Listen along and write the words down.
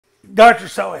Dr.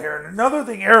 Sella here. And another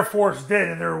thing Air Force did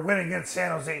in their win against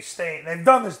San Jose State, and they've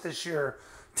done this year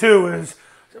too, is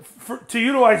to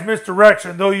utilize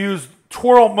misdirection, they'll use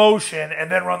twirl motion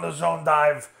and then run the zone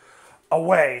dive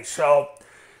away. So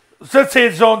let's say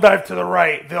it's zone dive to the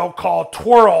right. They'll call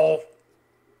twirl,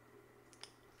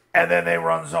 and then they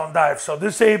run zone dive. So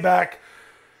this A-back,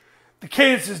 the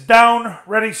cadence is down,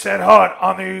 ready, set, hut.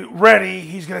 On the ready,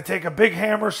 he's going to take a big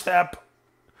hammer step,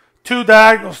 2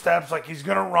 diagonal steps like he's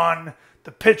going to run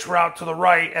the pitch route to the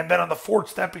right, and then on the 4th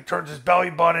step, he turns his belly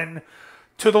button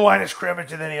to the line of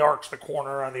scrimmage, and then he arcs the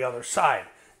corner on the other side.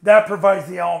 That provides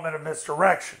the element of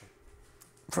misdirection.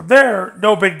 From there,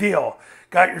 no big deal.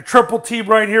 Got your triple team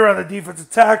right here on the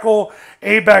defensive tackle,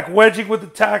 A-back wedging with the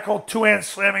tackle, 2-hand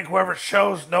slamming whoever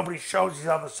shows. Nobody shows, he's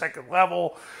on the 2nd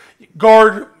level.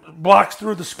 Guard blocks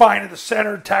through the spine of the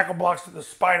center, tackle blocks through the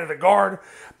spine of the guard.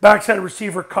 Backside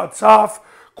receiver cuts off.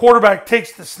 Quarterback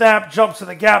takes the snap, jumps in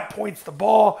the gap, points the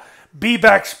ball.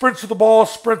 B-back sprints to the ball,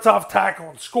 sprints off tackle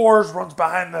and scores, runs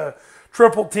behind the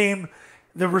triple team.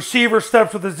 The receiver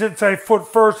steps with his inside foot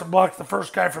first and blocks the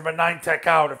first guy from a 9-tech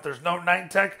out. If there's no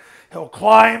 9-tech, he'll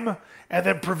climb and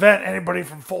then prevent anybody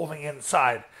from folding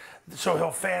inside. So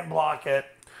he'll fan block it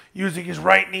using his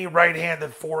right knee,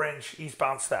 right-handed 4-inch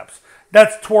eastbound steps.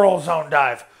 That's twirl zone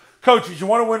dive. Coaches, you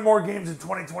want to win more games in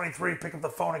 2023, pick up the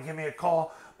phone and give me a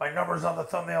call. My number's on the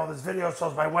thumbnail of this video, so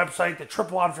is my website, the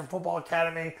Triple Option Football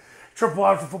Academy. Triple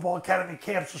Option Football Academy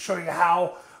camps will show you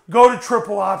how. Go to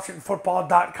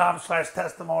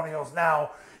tripleoptionfootball.com/testimonials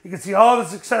now. You can see all the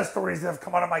success stories that have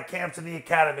come out of my camps in the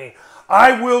academy.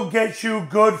 I will get you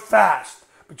good fast,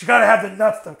 but you got to have the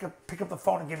nuts to pick up the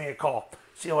phone and give me a call.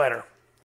 See you later.